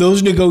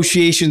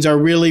negotiations are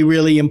really,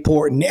 really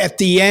important. At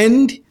the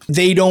end,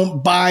 they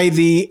don't buy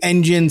the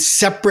engine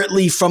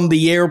separately from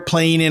the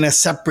airplane in a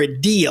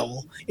separate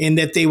deal, in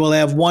that they will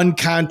have one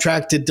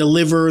contract to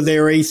deliver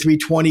their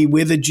A320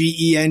 with a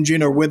GE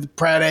engine or with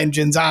Pratt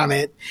engines on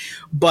it.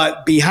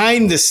 But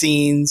behind the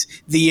scenes,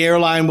 the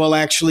airline will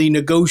actually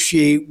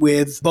negotiate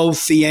with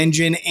both the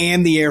engine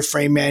and the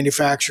airframe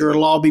manufacturer.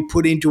 It'll all be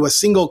put into a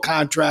single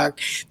contract.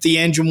 The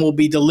engine will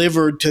be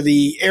delivered to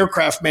the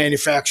aircraft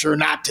manufacturer,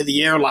 not to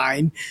the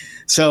airline.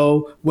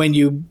 So when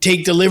you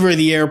take delivery of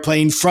the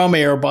airplane from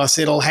Airbus,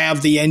 it'll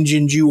have the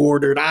engines you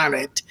ordered on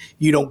it.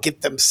 You don't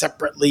get them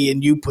separately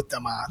and you put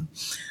them on.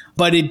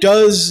 But it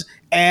does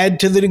add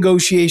to the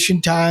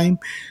negotiation time.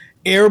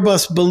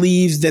 Airbus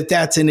believes that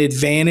that's an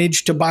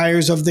advantage to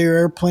buyers of their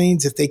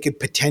airplanes, if they could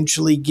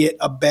potentially get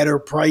a better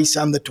price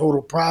on the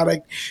total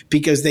product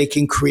because they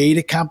can create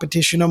a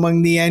competition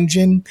among the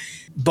engine.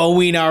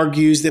 Boeing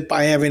argues that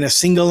by having a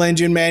single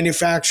engine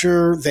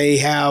manufacturer, they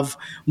have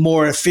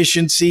more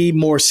efficiency,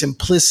 more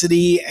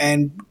simplicity,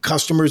 and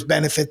customers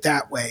benefit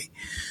that way.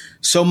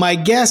 So my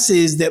guess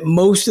is that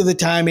most of the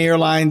time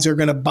airlines are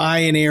going to buy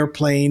an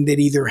airplane that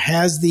either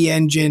has the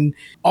engine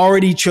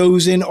already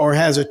chosen or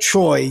has a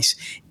choice.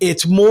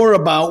 It's more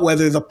about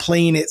whether the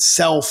plane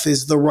itself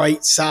is the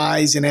right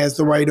size and has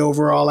the right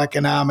overall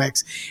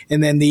economics.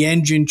 And then the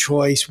engine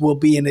choice will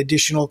be an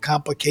additional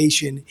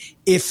complication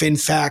if in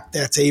fact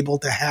that's able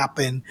to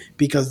happen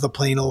because the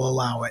plane will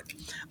allow it.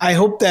 I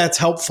hope that's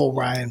helpful,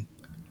 Ryan.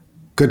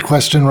 Good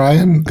question,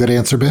 Ryan. Good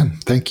answer, Ben.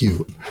 Thank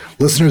you.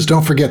 Listeners,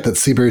 don't forget that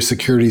Seabury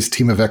Security's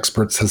team of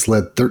experts has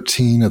led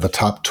 13 of the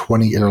top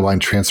 20 airline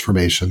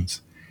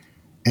transformations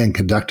and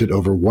conducted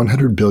over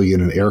 $100 billion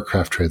in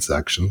aircraft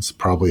transactions,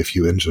 probably a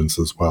few engines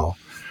as well,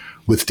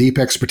 with deep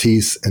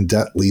expertise in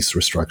debt lease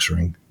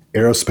restructuring,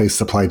 aerospace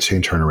supply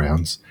chain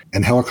turnarounds,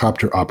 and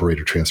helicopter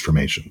operator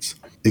transformations.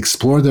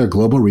 Explore their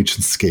global reach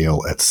and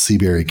scale at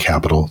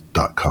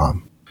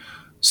seaburycapital.com.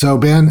 So,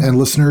 Ben and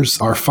listeners,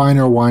 our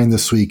finer wine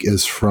this week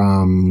is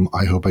from,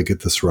 I hope I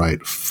get this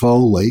right,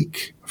 Faux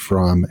Lake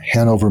from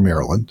Hanover,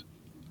 Maryland.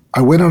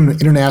 I went on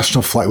an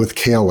international flight with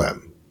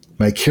KLM.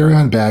 My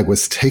carry-on bag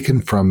was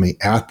taken from me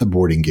at the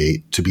boarding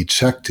gate to be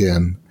checked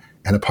in,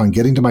 and upon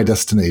getting to my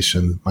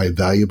destination, my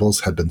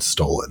valuables had been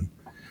stolen.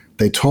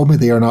 They told me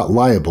they are not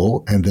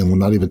liable and then will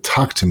not even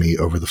talk to me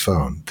over the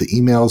phone. The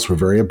emails were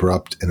very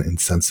abrupt and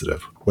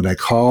insensitive. When I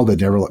called, they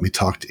never let me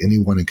talk to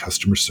anyone in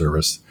customer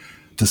service,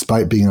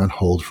 despite being on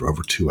hold for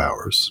over 2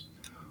 hours.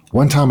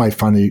 One time I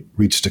finally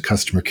reached a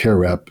customer care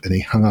rep and he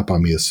hung up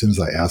on me as soon as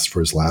I asked for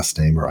his last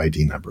name or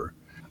ID number.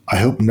 I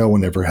hope no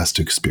one ever has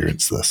to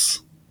experience this.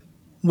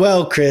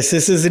 Well, Chris,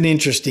 this is an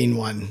interesting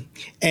one.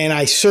 And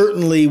I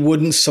certainly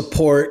wouldn't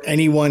support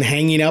anyone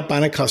hanging up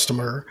on a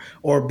customer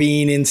or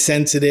being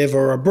insensitive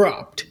or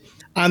abrupt.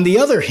 On the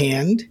other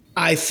hand,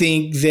 I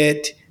think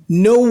that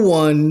no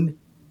one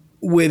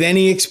with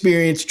any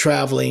experience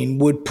traveling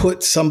would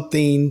put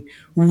something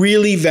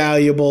really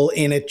valuable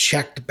in a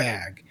checked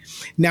bag.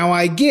 Now,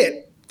 I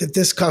get that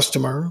this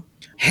customer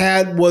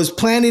was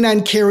planning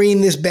on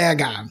carrying this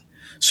bag on.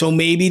 So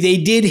maybe they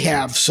did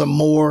have some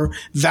more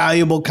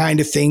valuable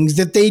kind of things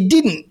that they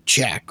didn't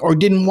check or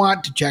didn't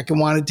want to check and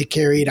wanted to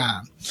carry it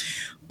on.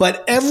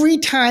 But every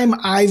time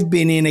I've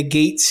been in a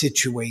gate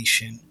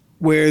situation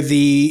where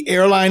the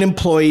airline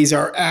employees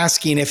are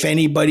asking if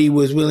anybody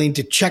was willing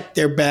to check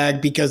their bag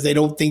because they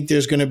don't think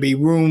there's going to be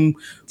room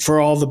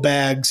for all the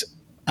bags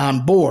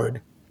on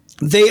board,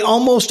 they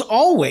almost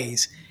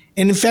always,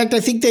 and in fact, I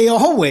think they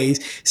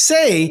always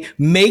say,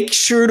 make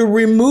sure to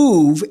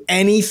remove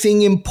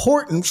anything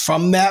important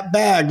from that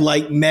bag,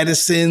 like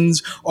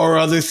medicines or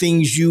other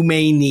things you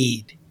may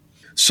need.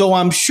 So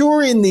I'm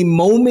sure in the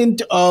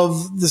moment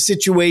of the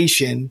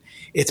situation,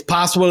 it's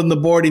possible in the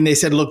boarding they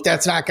said, look,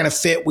 that's not going to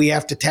fit. We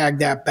have to tag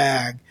that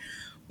bag.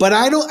 But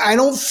I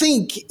don't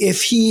think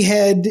if he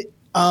had,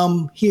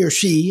 he or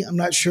she, I'm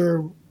not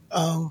sure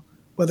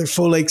whether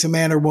Folake's a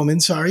man or woman,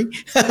 sorry,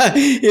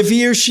 if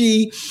he or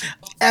she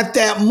at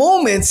that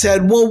moment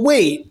said, well,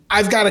 wait,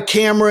 I've got a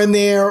camera in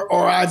there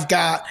or I've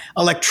got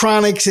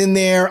electronics in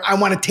there, I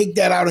want to take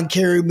that out and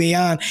carry me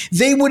on,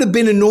 they would have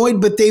been annoyed,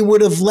 but they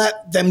would have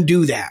let them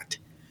do that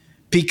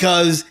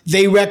because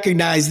they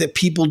recognize that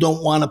people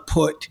don't want to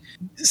put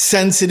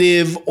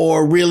sensitive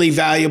or really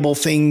valuable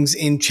things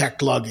in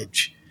checked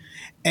luggage.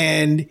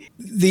 And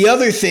the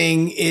other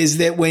thing is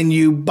that when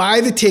you buy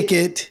the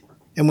ticket,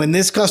 and when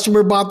this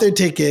customer bought their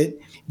ticket,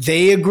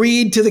 they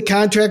agreed to the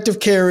contract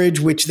of carriage,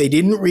 which they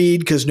didn't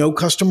read because no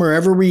customer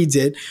ever reads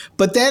it.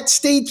 But that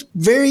states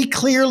very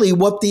clearly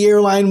what the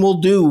airline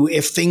will do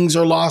if things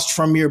are lost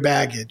from your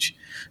baggage.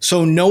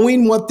 So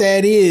knowing what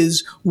that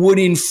is would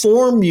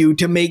inform you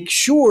to make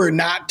sure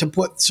not to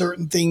put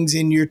certain things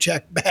in your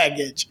checked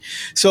baggage.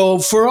 So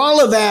for all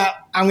of that,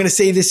 I'm going to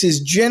say this is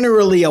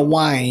generally a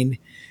whine,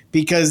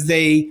 because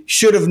they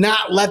should have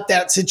not let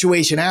that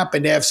situation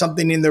happen to have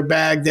something in their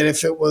bag that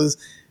if it was,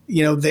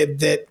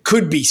 that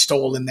could be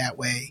stolen that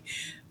way.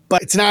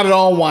 But it's not at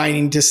all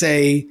whining to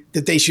say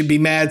that they should be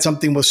mad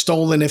something was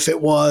stolen if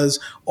it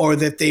was, or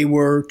that they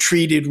were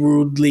treated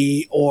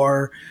rudely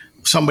or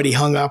somebody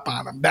hung up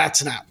on them.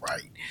 That's not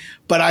right.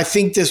 But I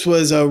think this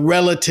was a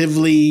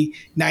relatively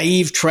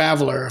naive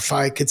traveler, if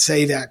I could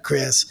say that,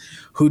 Chris,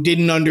 who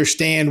didn't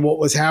understand what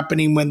was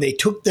happening when they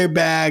took their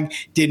bag,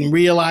 didn't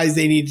realize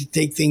they needed to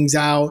take things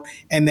out,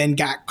 and then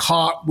got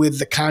caught with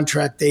the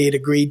contract they had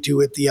agreed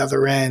to at the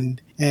other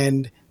end.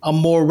 And a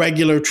more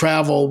regular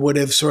travel would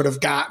have sort of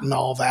gotten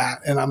all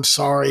that. And I'm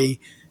sorry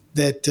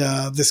that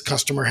this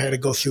customer had to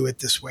go through it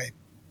this way.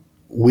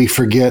 We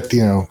forget,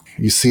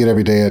 you see it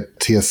every day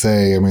at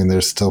TSA. I mean,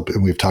 there's still,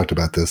 and we've talked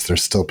about this,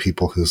 there's still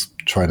people who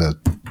try to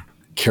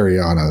carry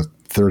on a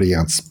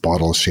 30-ounce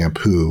bottle of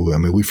shampoo. I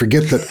mean, we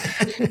forget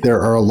that there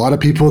are a lot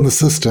of people in the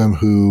system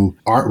who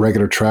aren't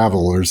regular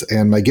travelers.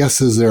 And my guess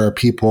is there are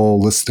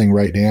people listening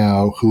right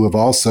now who have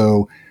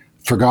also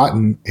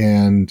forgotten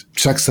and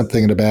checked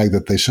something in a bag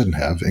that they shouldn't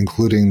have,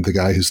 including the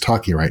guy who's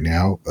talking right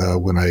now.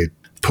 When I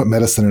put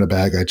medicine in a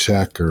bag, I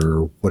check,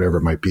 or whatever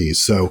it might be.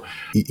 So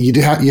you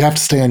have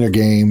to stay on your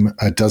game.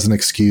 It doesn't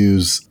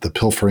excuse the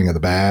pilfering of the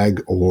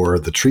bag or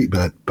the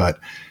treatment, but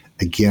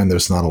again,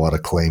 there's not a lot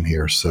of claim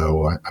here.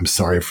 So I'm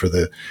sorry for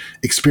the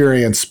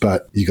experience,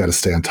 but you got to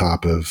stay on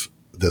top of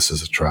this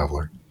as a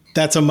traveler.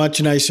 That's a much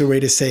nicer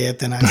way to say it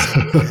than I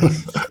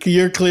said.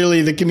 You're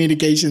clearly the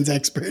communications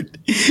expert.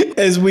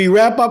 As we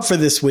wrap up for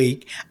this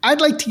week,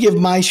 I'd like to give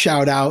my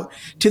shout out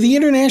to the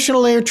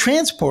International Air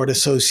Transport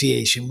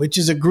Association, which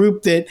is a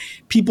group that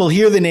people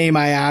hear the name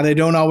IATA,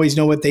 don't always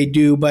know what they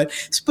do, but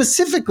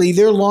specifically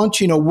they're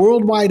launching a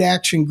worldwide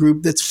action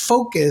group that's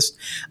focused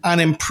on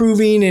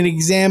improving and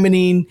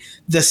examining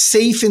the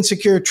safe and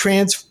secure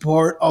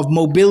transport of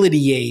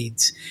mobility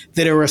aids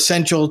that are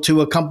essential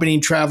to accompanying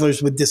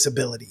travelers with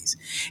disabilities.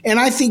 And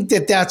I think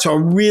that that's a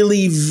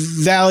really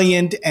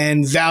valiant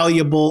and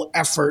valuable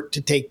effort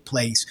to take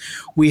place.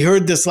 We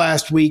heard this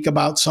last week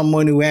about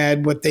someone who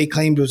had what they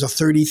claimed was a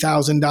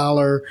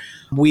 $30,000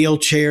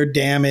 wheelchair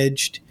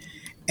damaged.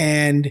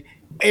 And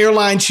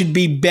airlines should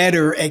be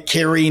better at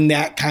carrying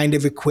that kind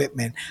of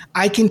equipment.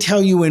 I can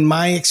tell you in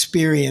my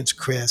experience,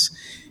 Chris,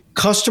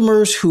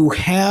 customers who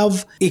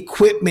have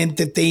equipment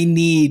that they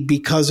need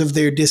because of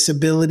their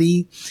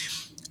disability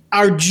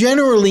are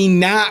generally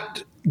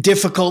not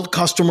difficult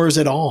customers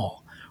at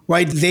all,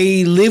 right?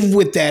 They live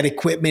with that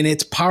equipment.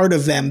 It's part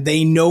of them.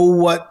 They know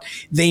what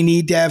they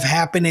need to have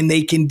happen and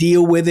they can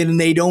deal with it, and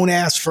they don't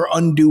ask for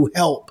undue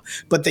help,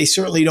 but they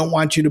certainly don't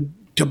want you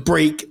to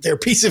break their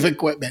piece of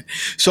equipment.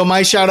 So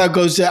my shout out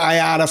goes to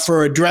IATA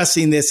for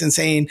addressing this and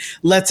saying,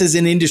 let's as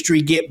an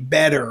industry get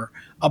better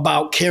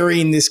about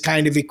carrying this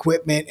kind of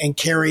equipment and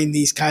carrying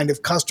these kind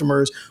of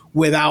customers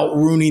without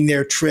ruining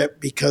their trip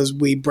because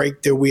we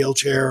break their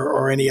wheelchair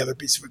or any other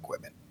piece of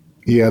equipment.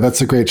 Yeah, that's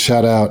a great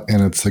shout out,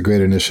 and it's a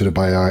great initiative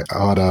by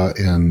IATA.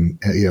 And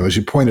as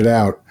you pointed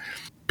out,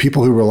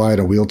 people who rely on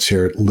a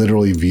wheelchair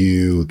literally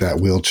view that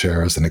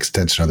wheelchair as an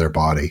extension of their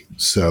body.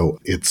 So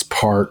it's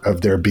part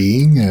of their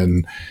being,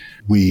 and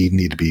we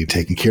need to be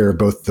taking care of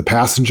both the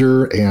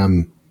passenger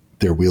and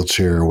their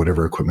wheelchair or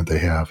whatever equipment they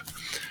have.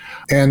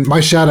 And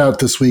my shout out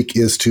this week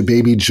is to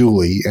baby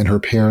Julie and her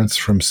parents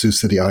from Sioux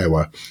City,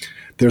 Iowa.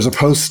 There's a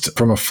post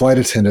from a flight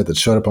attendant that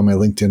showed up on my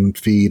LinkedIn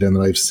feed,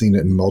 and I've seen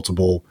it in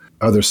multiple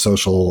other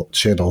social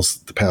channels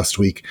the past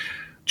week.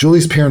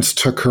 Julie's parents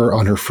took her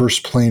on her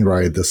first plane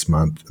ride this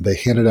month. They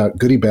handed out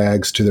goodie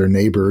bags to their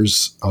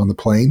neighbors on the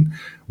plane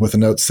with a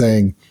note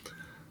saying,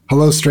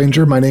 "Hello,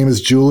 stranger. My name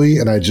is Julie,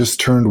 and I just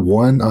turned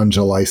 1 on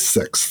July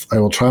 6th. I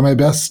will try my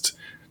best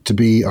to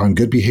be on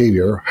good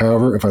behavior.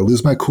 However, if I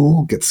lose my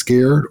cool, get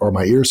scared, or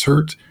my ears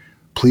hurt,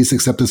 please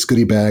accept this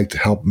goodie bag to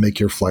help make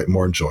your flight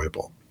more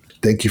enjoyable.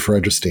 Thank you for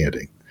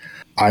understanding."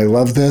 I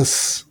love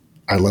this.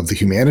 I love the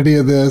humanity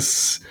of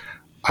this.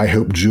 I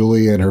hope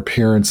Julie and her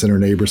parents and her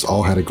neighbors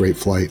all had a great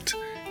flight.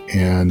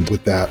 And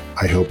with that,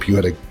 I hope you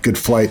had a good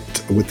flight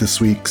with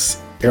this week's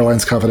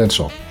Airlines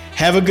Confidential.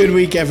 Have a good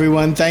week,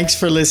 everyone. Thanks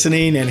for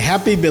listening, and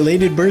happy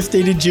belated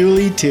birthday to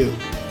Julie, too.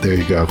 There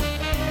you go.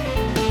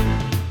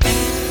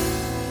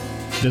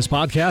 This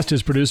podcast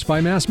is produced by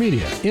Mass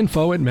Media.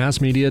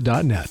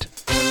 Info@massmedia.net.